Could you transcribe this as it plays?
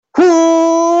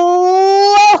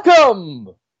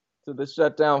to the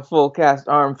Shutdown Fullcast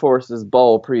Armed Forces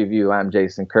Bowl preview. I'm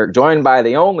Jason Kirk, joined by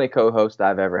the only co-host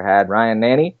I've ever had, Ryan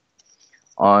Nanny,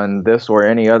 on this or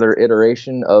any other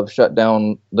iteration of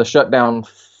Shutdown, the Shutdown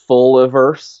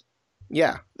Fulliverse.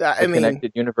 Yeah, the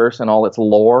connected universe and all its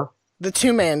lore. The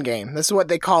two-man game. This is what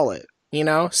they call it. You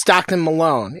know, Stockton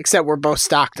Malone, except we're both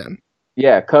Stockton.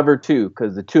 Yeah, cover two,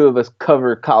 because the two of us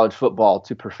cover college football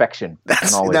to perfection.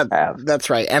 That's have. That's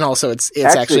right, and also it's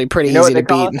actually pretty easy to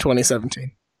beat in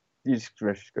 2017. You just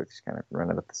kind of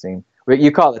run it up the seam.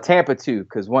 You call it Tampa 2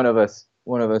 because one of us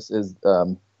is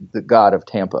the god of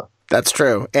Tampa. That's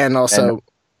true, and also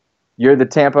you're the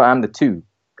Tampa. I'm the 2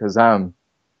 because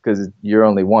you're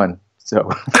only 1. So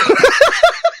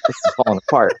this is falling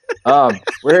apart.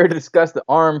 We're here to discuss the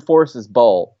Armed Forces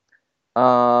Bowl.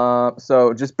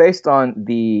 So just based on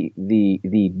the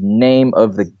name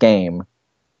of the game,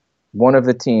 one of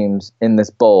the teams in this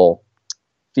bowl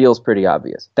feels pretty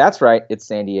obvious. That's right, it's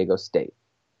San Diego State.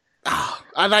 Oh,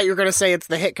 I thought you were going to say it's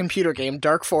the hit computer game,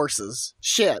 Dark Forces.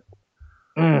 Shit.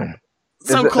 So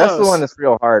close. That's the one that's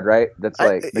real hard, right? That's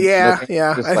like, yeah.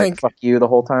 I think fuck you the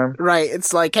whole time. Right.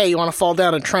 It's like, hey, you want to fall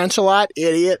down a trench a lot,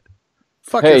 idiot?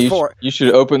 Fuck hey, your force. You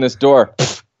should open this door,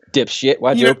 dipshit.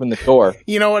 Why'd you open the door?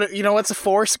 You know what? You know what's a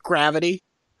force? Gravity.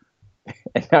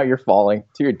 And now you're falling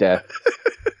to your death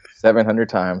 700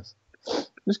 times.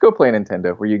 Just go play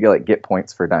Nintendo, where you get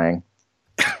points for dying.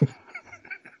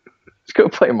 Just go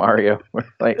play Mario.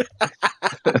 Like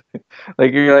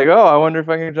you're like, oh, I wonder if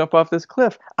I can jump off this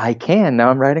cliff. I can. Now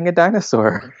I'm riding a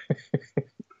dinosaur.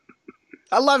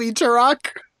 I love you, Turok.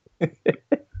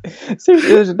 Seriously,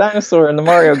 there's a dinosaur in the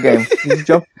Mario game. You just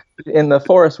jump in the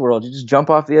forest world. You just jump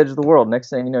off the edge of the world.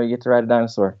 Next thing you know, you get to ride a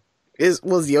dinosaur.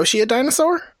 Was Yoshi a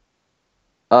dinosaur?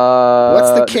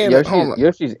 What's the canon?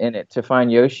 Yoshi's in it. To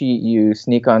find Yoshi, you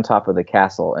sneak on top of the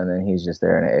castle, and then he's just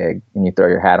there in an egg, and you throw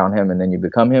your hat on him, and then you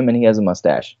become him, and he has a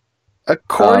mustache.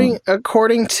 According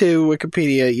to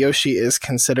Wikipedia, Yoshi is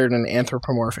considered an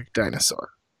anthropomorphic dinosaur.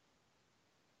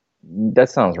 That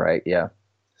sounds right, yeah.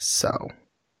 So,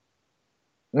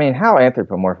 I mean, how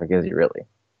anthropomorphic is he really?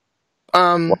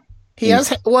 He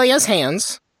has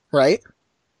hands, right?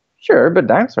 Sure, but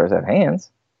dinosaurs have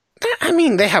hands. I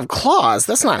mean, they have claws.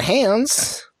 That's not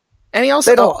hands. And he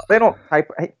also they don't type.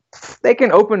 They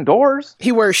can open doors.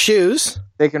 He wears shoes.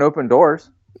 They can open doors.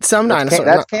 Some dinosaurs.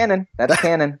 That's canon. That's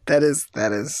canon. That is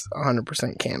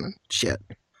 100% canon. Shit.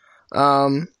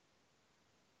 Yeah,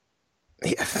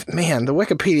 man, the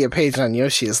Wikipedia page on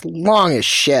Yoshi is long as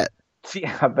shit.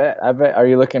 Yeah, I bet. Are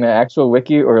you looking at actual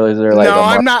wiki, or is there like? No,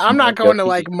 I'm not going to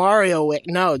like Mario wiki.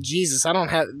 No, Jesus, I don't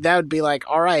have. That would be like,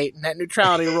 all right, net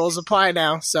neutrality rules apply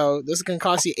now. So this is gonna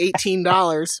cost you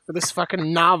 $18 for this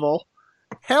fucking novel.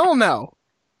 Hell no.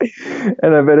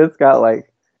 And I bet it's got like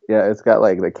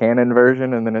the canon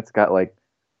version, and then it's got like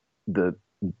the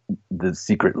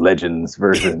secret legends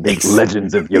version, the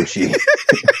Legends of Yoshi.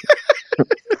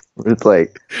 It's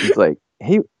like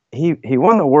he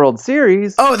won the World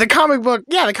Series. Oh, the comic book.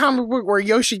 Yeah, the comic book where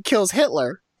Yoshi kills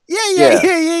Hitler.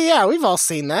 Yeah. We've all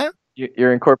seen that.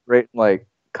 You're incorporating like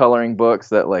coloring books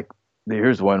that like,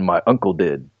 here's one my uncle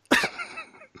did.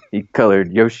 He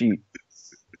colored Yoshi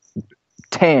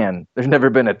tan. There's never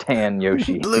been a tan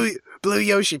Yoshi. Blue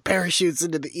Yoshi parachutes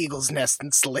into the eagle's nest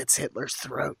and slits Hitler's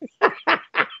throat.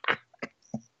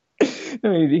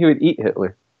 No, he would eat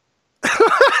Hitler.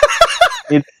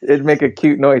 It'd make a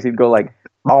cute noise. He'd go like,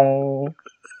 "Bong,"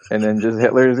 and then just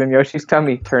Hitler's in Yoshi's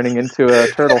tummy, turning into a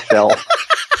turtle shell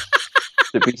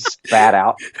to be spat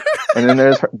out. And then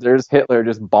there's Hitler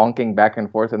just bonking back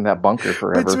and forth in that bunker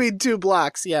forever. Between 2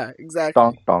 blocks, yeah, exactly.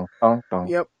 Donk, donk, donk, donk.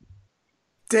 Yep.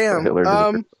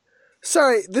 Damn.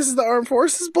 Sorry, this is the Armed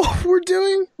Forces Bowl we're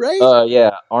doing, right?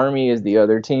 Yeah. Army is the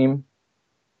other team.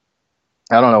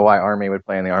 I don't know why Army would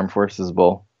play in the Armed Forces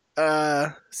Bowl.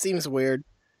 Seems weird.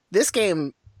 This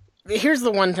game, here's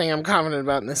the one thing I'm confident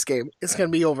about in this game. It's going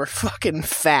to be over fucking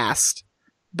fast.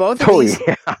 Both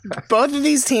of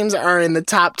these teams are in the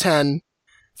top 10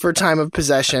 for time of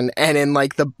possession and in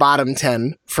like the bottom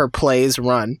 10 for plays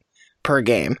run per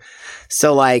game.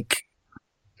 So like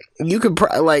you could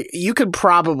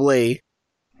probably,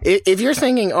 if you're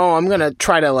thinking, oh, I'm going to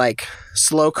try to like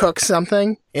slow cook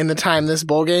something in the time this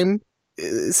bowl game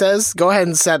says, go ahead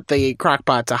and set the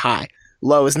crockpot to high.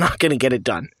 Low is not going to get it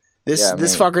done. This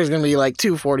fucker is going to be like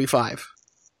 245.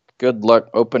 Good luck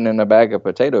opening a bag of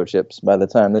potato chips by the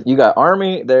time that you got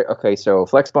Army there. Okay, so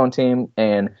flexbone team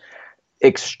and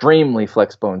extremely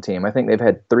flexbone team. I think they've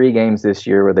had 3 games this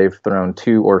year where they've thrown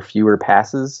 2 or fewer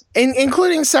passes,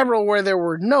 including several where there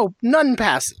were none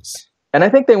passes. And I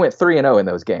think they went 3-0 in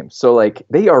those games. So like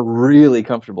they are really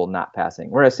comfortable not passing.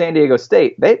 Whereas San Diego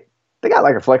State, they got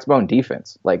like a flex bone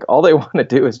defense. Like all they want to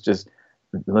do is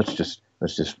let's just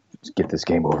get this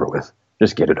game over with.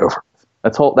 Just get it over.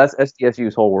 That's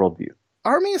SDSU's whole worldview.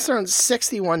 Army has thrown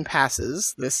 61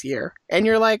 passes this year, and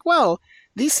you're like, well,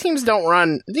 these teams don't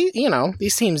run.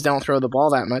 These teams don't throw the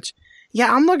ball that much.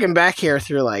 Yeah, I'm looking back here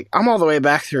through I'm all the way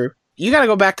back through. You got to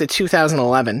go back to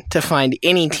 2011 to find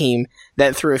any team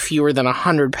that threw fewer than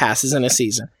 100 passes in a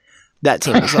season. That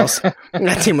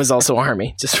team was also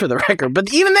Army, just for the record.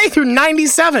 But even they threw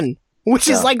 97, which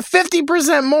is like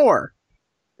 50% more.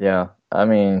 Yeah, I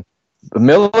mean, the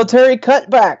military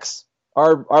cutbacks.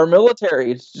 Our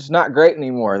military, it's just not great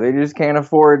anymore. They just can't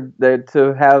afford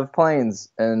to have planes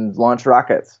and launch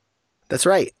rockets. That's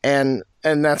right, and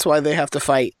that's why they have to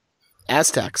fight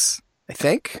Aztecs, I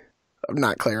think. I'm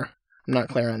not clear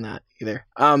on that either.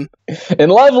 In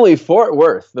lovely Fort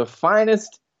Worth, the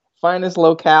finest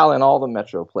locale in all the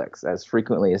Metroplex, as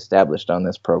frequently established on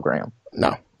this program.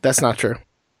 No, that's not true.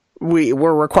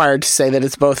 We're required to say that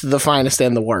it's both the finest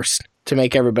and the worst to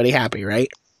make everybody happy, right?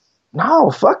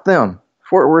 No, fuck them.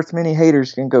 Fort Worth's many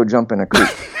haters can go jump in a creek.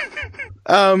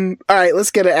 All right,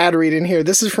 let's get an ad read in here.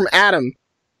 This is from Adam,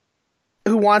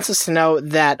 who wants us to know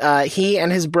that he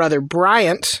and his brother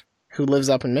Bryant, who lives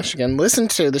up in Michigan, listen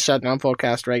to the Shutdown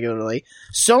Fullcast regularly.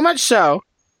 So much so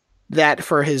that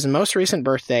for his most recent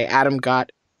birthday, Adam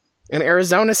got an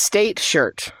Arizona State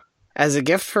shirt as a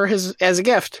gift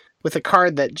with a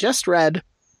card that just read,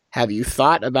 "Have you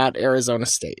thought about Arizona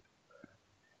State?"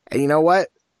 And you know what?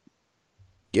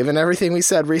 Given everything we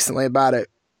said recently about it,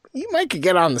 you might could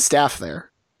get on the staff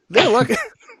there. Look,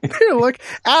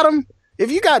 Adam,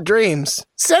 if you got dreams,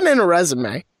 send in a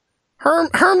resume.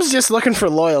 Herm's just looking for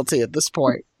loyalty at this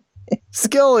point.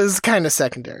 Skill is kind of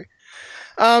secondary.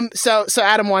 So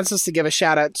Adam wants us to give a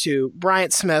shout out to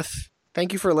Bryant Smith.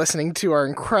 Thank you for listening to our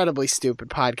incredibly stupid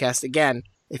podcast. Again,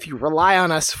 if you rely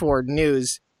on us for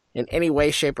news in any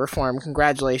way, shape, or form,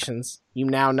 congratulations. You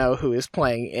now know who is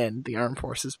playing in the Armed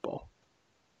Forces Bowl.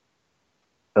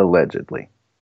 Allegedly.